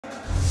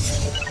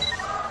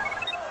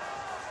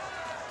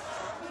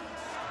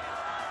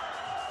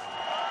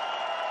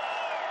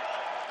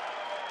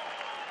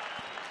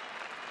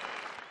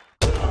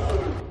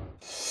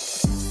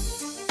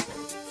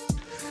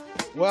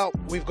Well,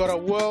 we've got a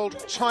world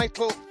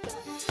title,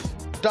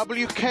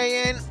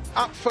 WKN,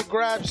 up for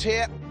grabs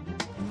here.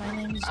 My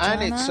name is And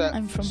Joanna. it's a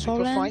I'm from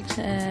super Poland. fight.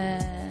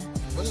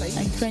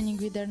 I'm training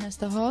with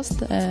Ernesto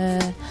Host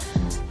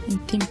in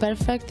Team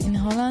Perfect in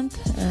Holland.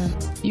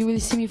 You will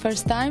see me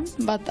first time,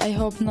 but I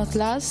hope not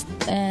last,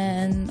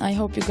 and I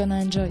hope you're gonna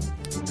enjoy.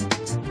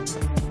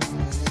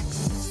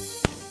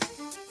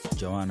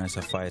 Joanna is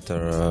a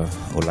fighter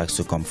who likes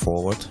to come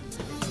forward,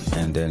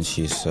 and then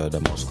she's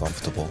the most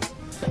comfortable.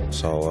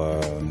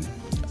 So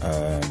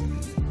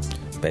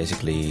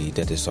basically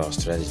that is our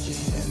strategy,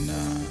 and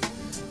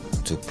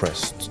to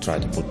try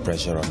to put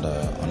pressure on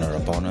her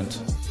opponent.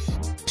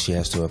 She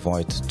has to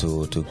avoid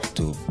to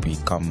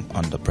become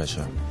under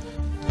pressure.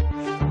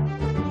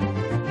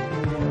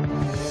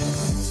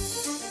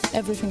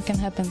 Everything can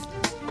happen.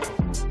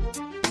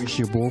 Wish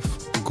you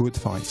both good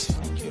fights.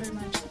 Thank you very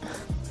much.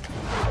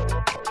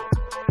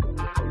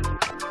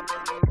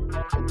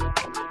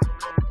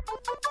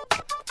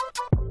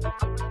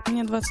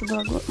 Мне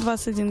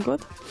 21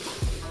 год.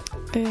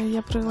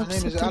 Я провела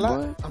 53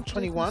 боя. I'm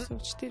 21.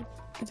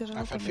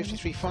 I've had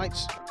 53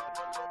 fights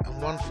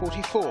and won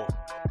 44.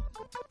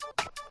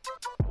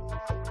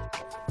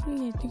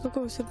 Нет,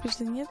 никакого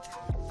сюрприза нет.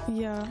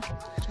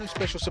 There's no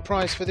special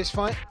surprise for this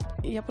fight.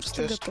 Я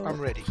просто Just готова. I'm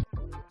ready.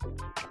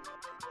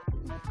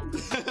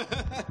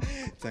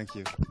 Thank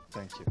you.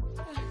 Thank you.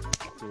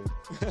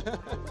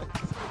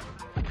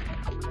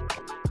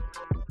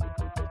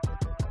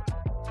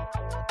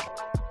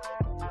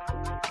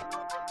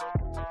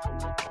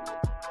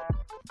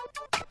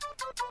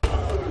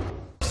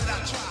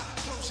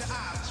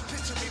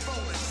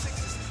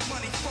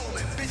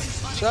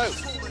 So,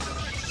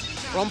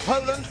 from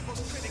Poland,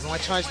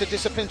 Muay-Thai's the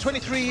discipline,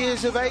 23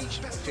 years of age,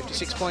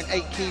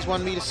 56.8 keys,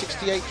 1 meter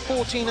 68,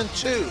 14 and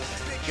 2,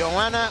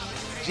 Joanna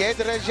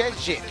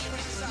Jedrzejczyk.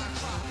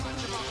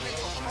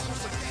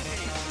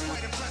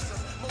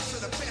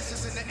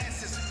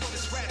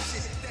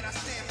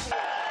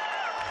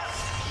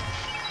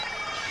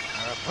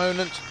 Our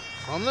opponent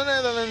from the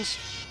Netherlands,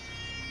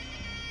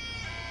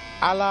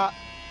 Alla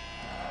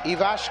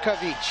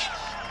Ivashkevich.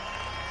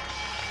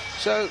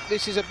 So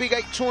this is a Big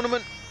 8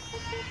 tournament,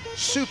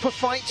 super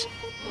fight,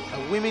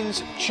 a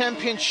women's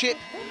championship.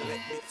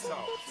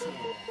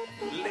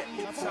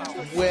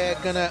 We're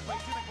gonna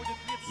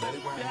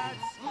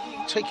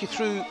take you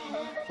through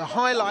the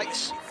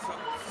highlights.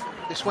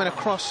 This went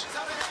across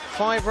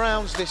 5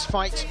 rounds, this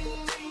fight.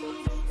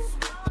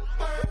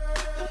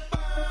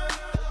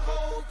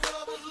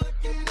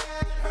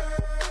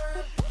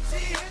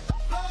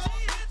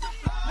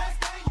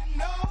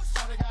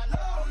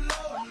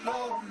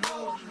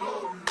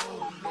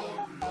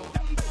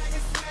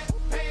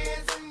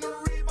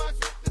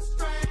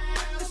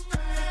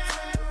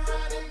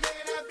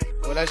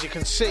 Well, as you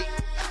can see,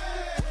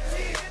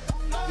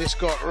 this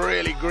got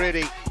really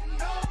gritty.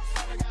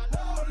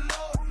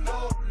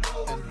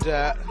 And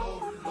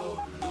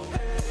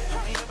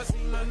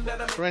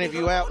for any of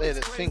you out there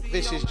that think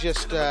this is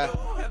just a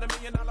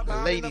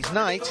ladies'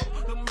 night,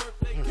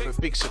 in for a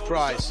big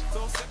surprise.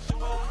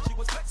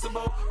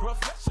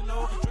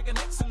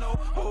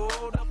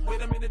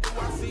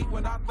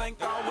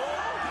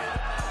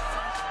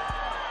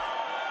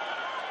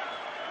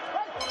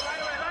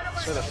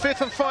 So the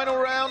 5th and final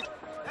round.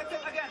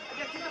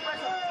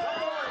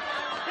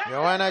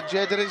 Joanna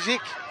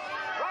Jedrzejczyk,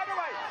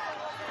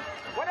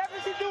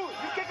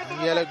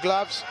 the yellow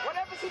gloves.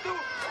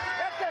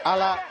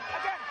 Alla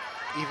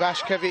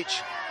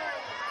Ivashkevich.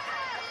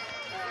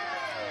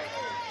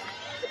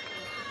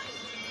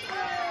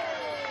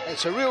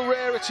 It's a real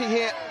rarity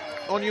here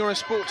on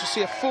Eurosport to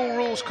see a full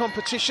rules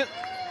competition,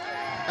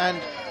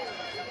 and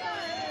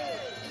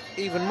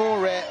even more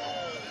rare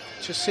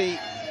to see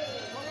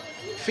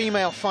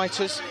female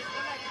fighters.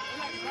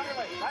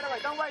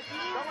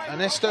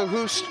 Ernesto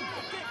Host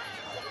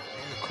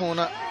in the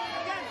corner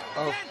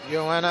of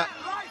Joanna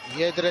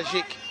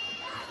Jedrzejczyk.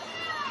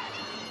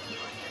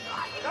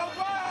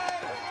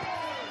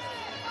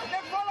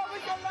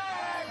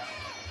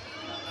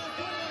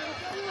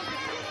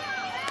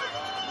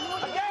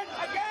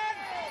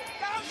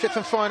 Fifth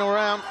and final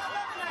round.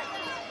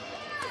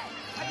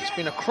 It's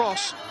been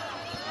across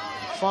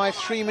 5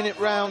 3-minute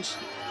rounds.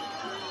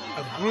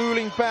 A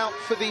grueling bout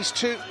for these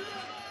two.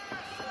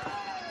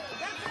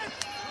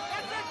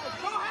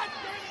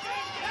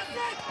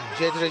 And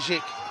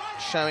Jedrzejczyk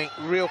showing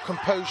real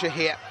composure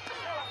here.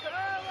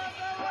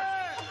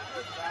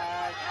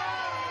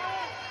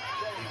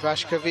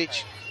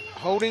 Ivashkevich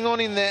holding on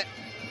in there,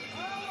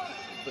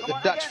 but the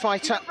Dutch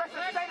fighter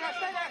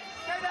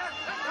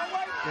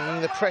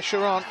bringing the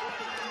pressure on.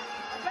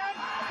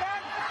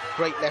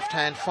 Great left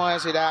hand,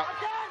 fires it out.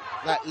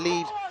 That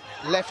lead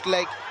left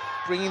leg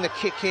bringing the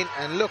kick in,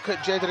 and look at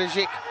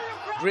Jedrzejczyk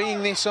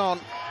bringing this on.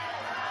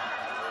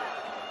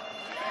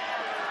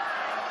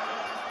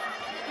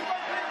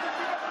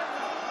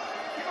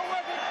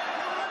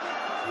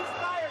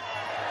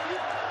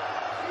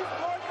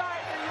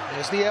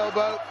 There's the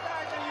elbow.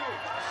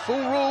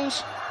 Full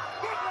rules.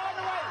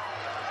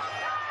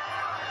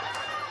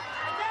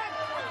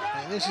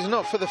 And this is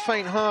not for the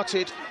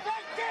faint-hearted.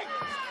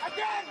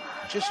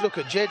 Just look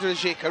at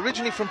Jedrzejczyk,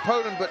 originally from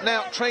Poland, but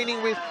now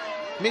training with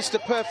Mr.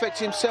 Perfect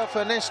himself,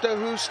 Ernesto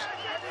Hust.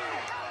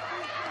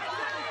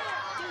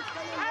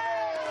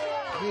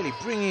 Really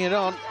bringing it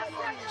on.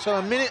 So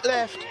a minute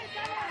left.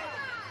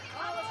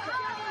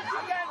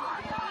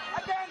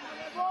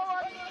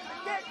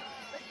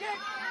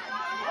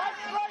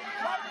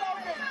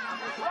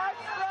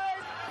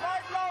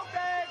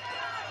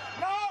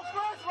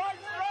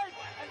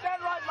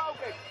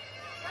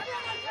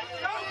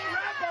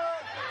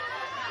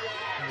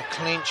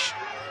 Clinch.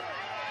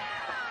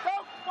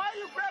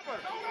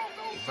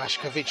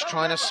 Ivashkevich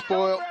trying to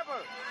spoil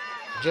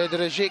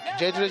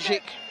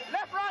Jedrzejczyk.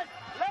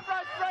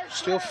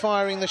 Still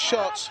firing the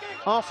shots.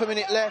 Half a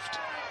minute left.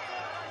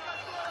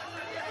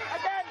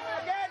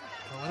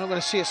 We're not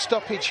going to see a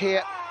stoppage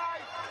here.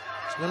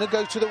 It's going to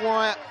go to the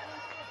wire.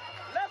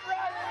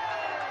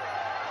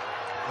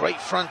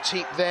 Great front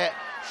teep there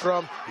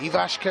from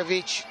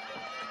Ivashkevich.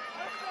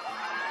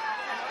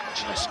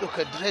 Just look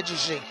at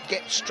Jedrzejczyk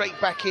get straight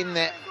back in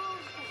there.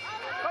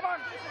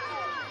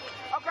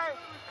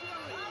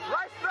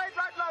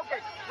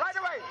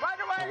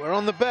 We're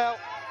on the bell.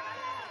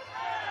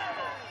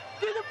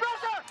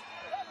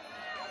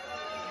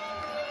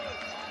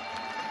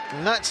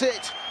 And that's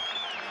it.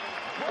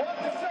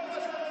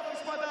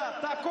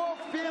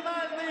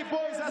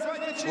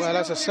 Well,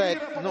 as I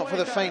said, not for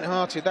the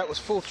faint-hearted. That was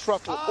full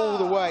throttle all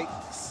the way.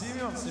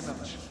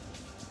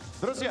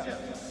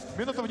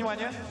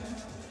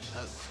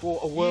 For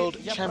a world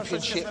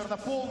championship.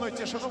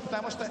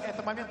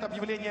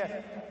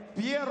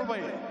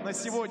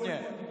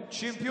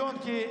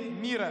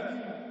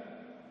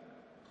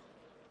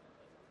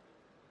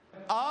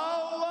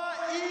 Alla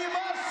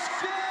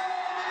Ivashkevich!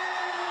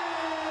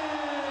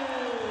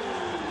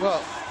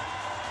 Well,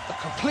 a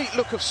complete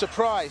look of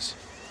surprise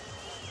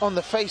on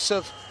the face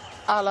of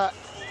Alla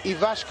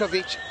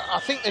Ivashkevich. I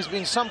think there's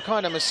been some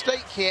kind of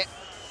mistake here.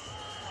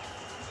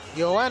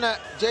 Joanna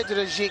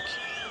Jedrzejczyk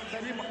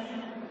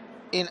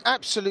in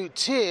absolute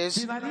tears.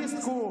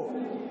 Финалистку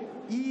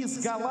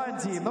из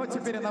Голландии, но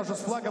теперь она уже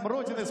с флагом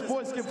Родины, с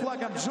польским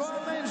флагом,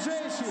 Joanna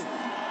Jedrzejczyk.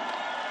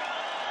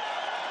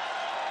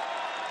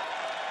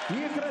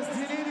 Их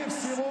разделили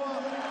всего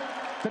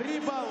 3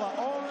 балла.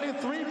 Only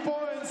 3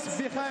 points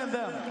behind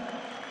them.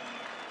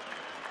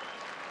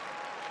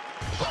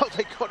 Oh,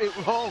 they got it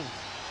wrong.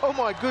 Oh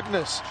my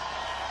goodness.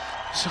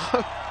 So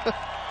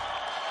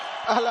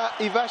Alla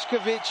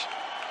Ivashkevich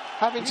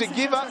having to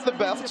give up the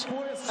belt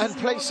and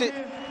place it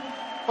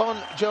on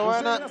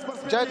Joanna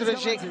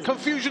Jedrzejczyk.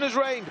 Confusion has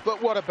reigned, but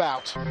what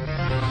about?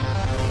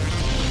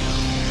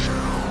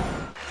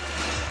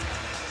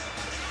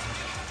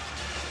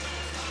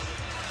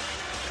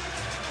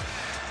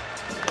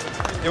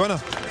 Joanna,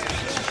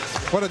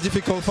 what a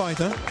difficult fight,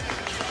 huh?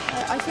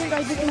 I think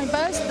I did my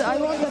best. I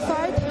won the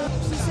fight.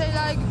 She say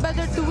like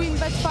better to win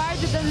bad fight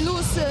than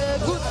lose a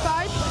good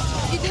fight.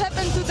 It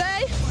happened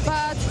today,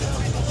 but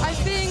I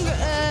think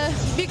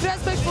big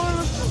respect for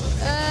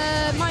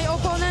my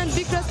opponent,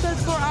 big respect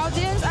for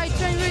audience. I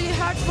train really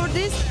hard for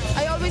this.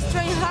 I always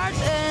train hard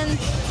and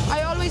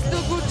I always do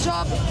good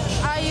job.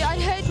 I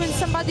hate when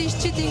somebody is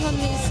cheating on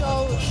me.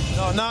 So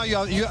No, now you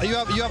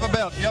have a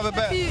belt. You have a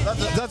belt.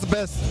 That's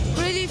best.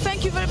 Really,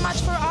 thank you very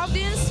much for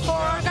audience, for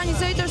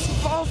organizers,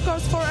 of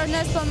course, for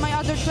Ernesto and my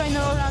other trainer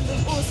around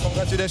us.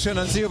 Congratulations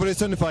and see you very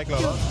soon in Fight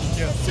Club.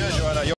 Cheers, Joanna.